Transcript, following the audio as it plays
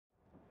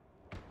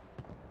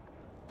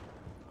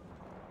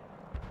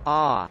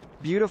Ah,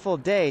 beautiful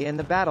day in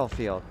the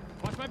battlefield.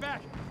 Watch my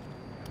back.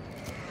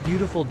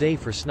 Beautiful day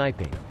for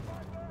sniping.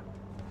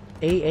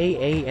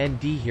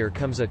 AAAND, here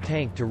comes a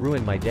tank to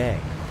ruin my day.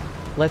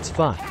 Let's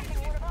fuck.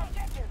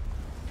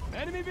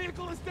 Enemy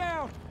vehicle is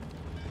down.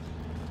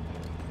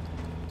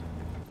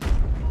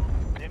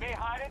 They may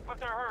hide it, but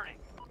they're hurting.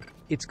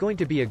 It's going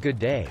to be a good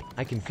day,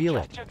 I can feel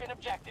it. Took an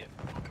objective.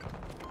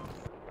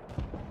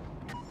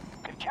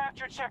 They've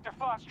captured Sector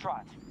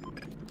Foxtrot.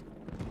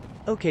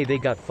 Okay, they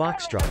got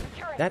Foxtrot.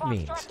 That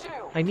means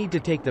I need to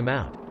take them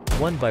out,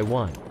 one by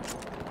one.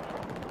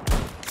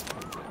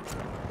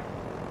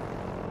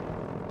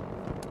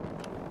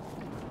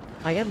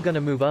 I am gonna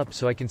move up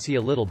so I can see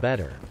a little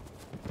better.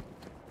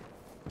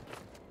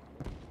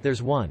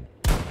 There's one.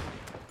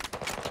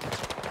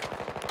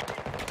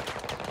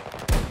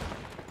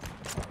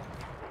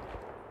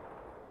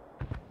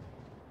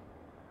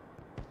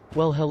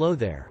 Well, hello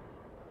there.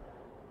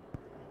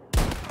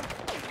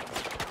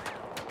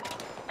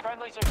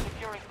 Friendlies are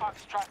securing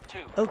Foxtrot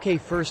 2. Okay,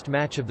 first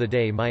match of the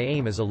day. My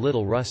aim is a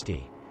little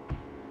rusty.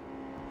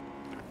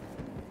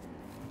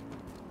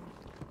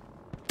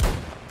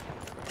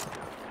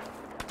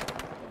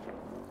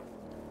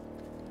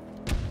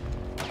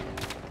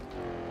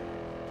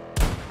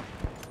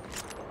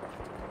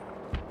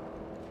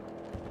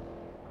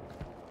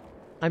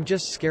 I'm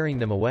just scaring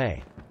them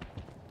away.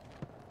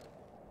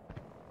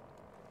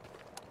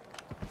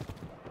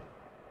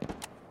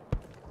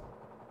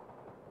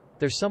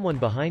 There's someone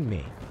behind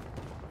me.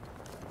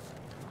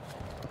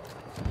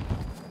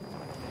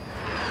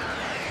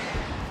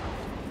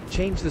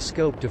 Change the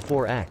scope to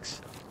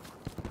 4x.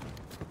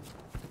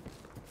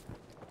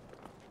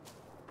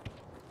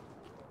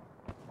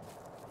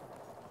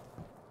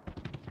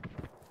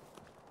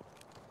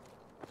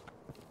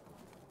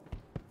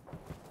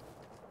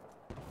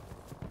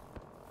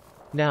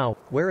 Now,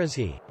 where is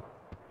he?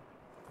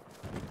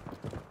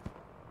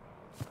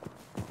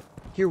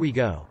 Here we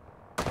go.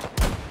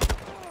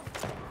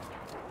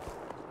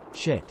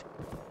 Shit.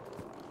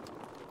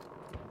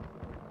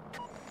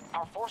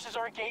 Our forces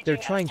are engaging. They're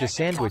trying to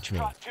sandwich me.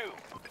 Foxtrot 2.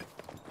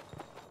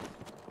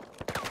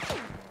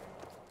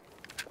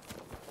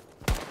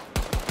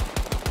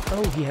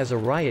 Oh, he has a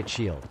riot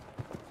shield.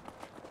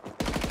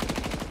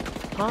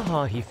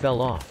 Haha, he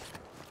fell off.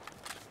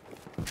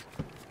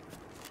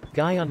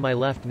 Guy on my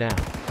left now.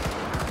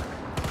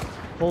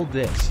 Hold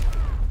this.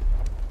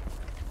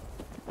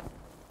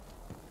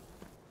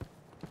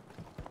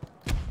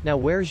 Now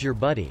where's your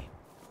buddy?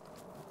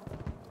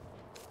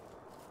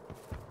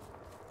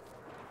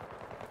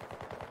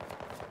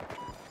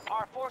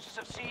 Our forces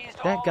have seized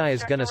That all guy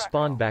is Sector gonna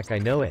spawn Echo. back, I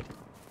know it.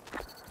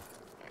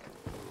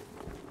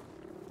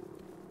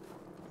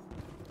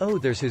 Oh,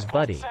 there's his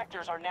buddy.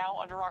 Sectors are now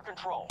under our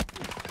control.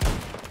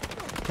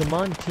 Come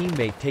on,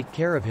 teammate, take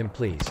care of him,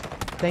 please.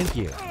 Thank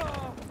you.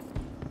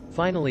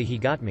 Finally, he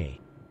got me.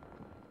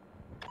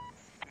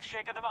 We've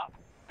shaken them up.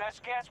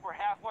 Best guess, we're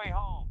halfway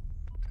home.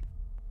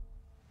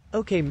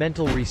 Okay,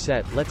 mental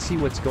reset, let's see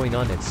what's going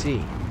on at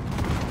sea.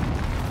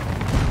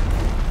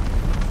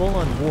 Full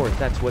on war,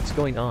 that's what's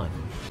going on.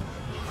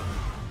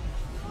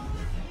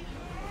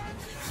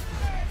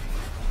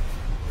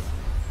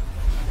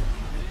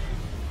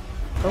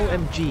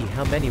 OMG,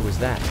 how many was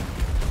that?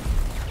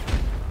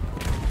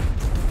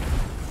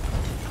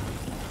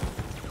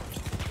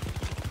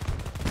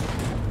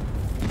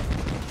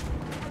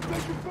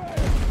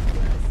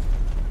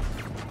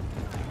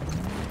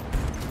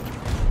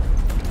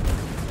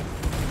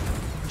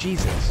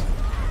 Jesus.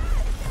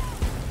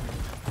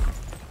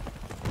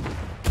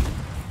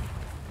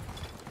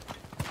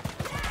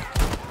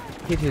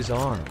 Hit his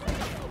arm.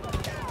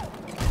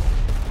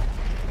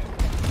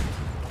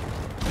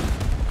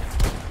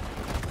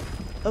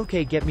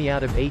 Okay, get me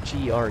out of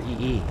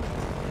HeroRebel.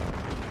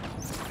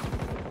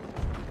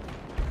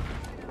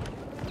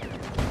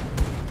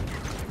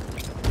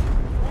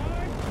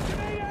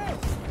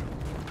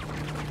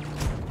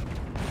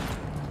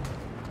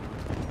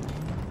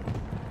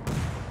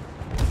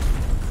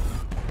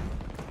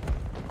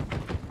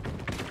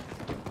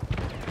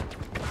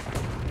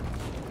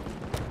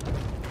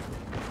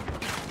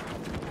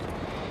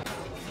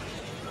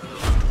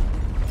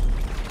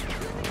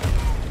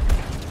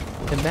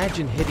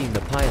 Imagine hitting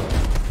the pilot.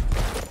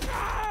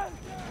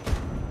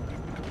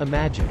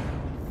 Imagine.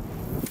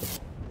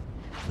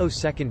 Oh,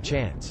 second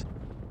chance.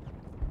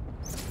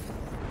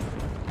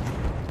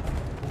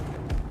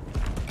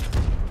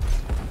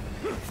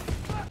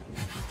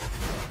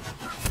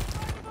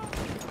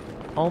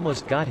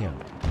 Almost got him.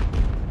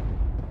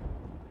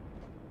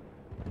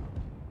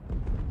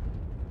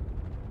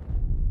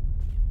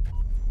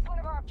 One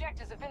of our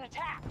objectives has been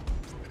attacked.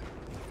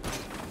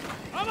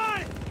 I'm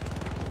on it.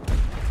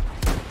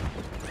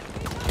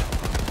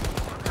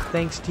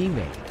 Thanks,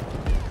 teammate.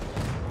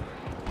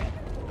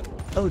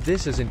 Oh,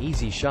 this is an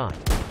easy shot.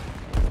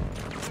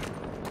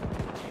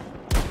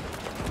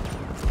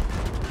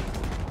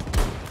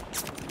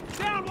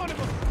 Down one of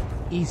them.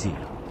 Easy.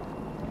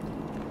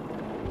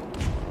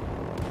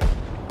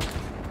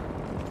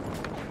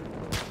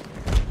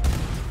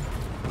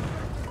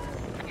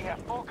 We have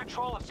full control.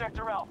 control of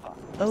Sector Alpha.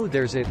 Oh,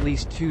 there's at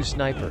least 2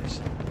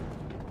 snipers.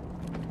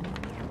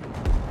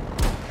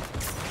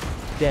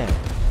 Dead.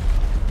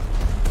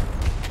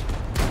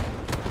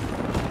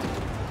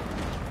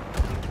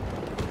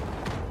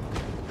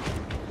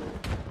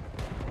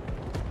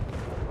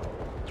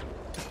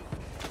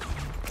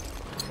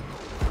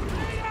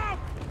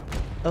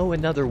 Oh,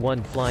 another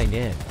one flying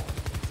in.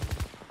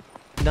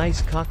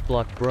 Nice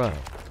cockblock, bro.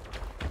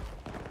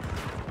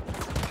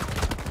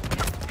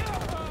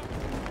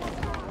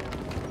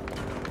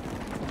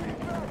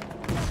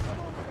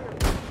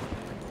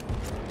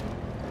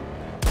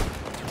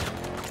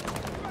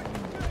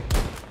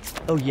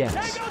 Oh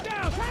yes. Tango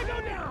down!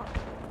 Tango down!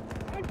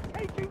 I'm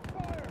taking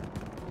fire!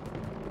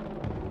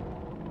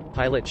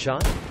 Pilot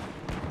shot?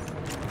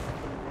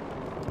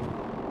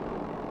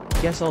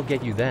 Guess I'll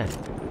get you then.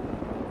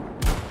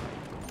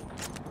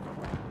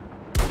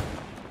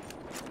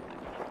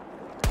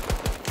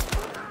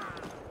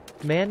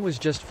 Man was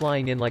just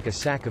flying in like a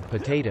sack of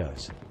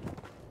potatoes.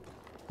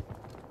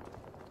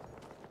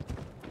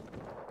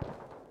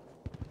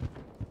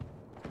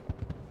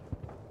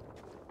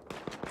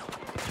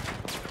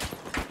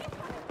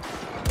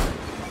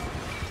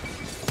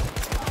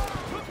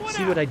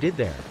 See what I did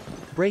there?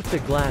 Break the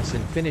glass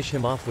and finish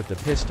him off with the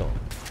pistol.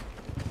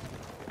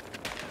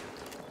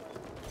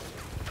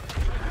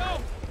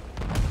 Go!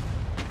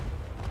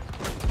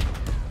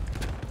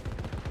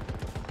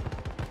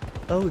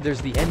 Oh,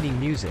 there's the ending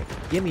music.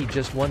 Gimme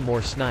just one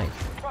more snipe.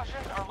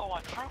 Russians are low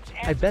on troops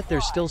and I bet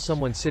there's supplies. still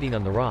someone sitting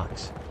on the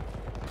rocks.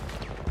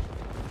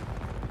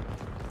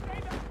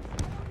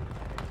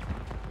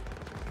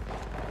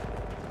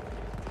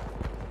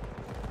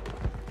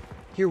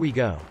 Here we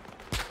go.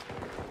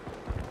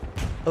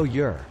 Oh,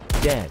 you're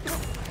dead.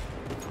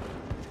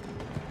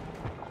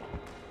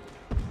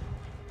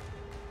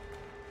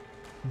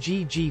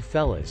 GG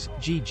fellas,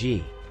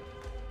 GG.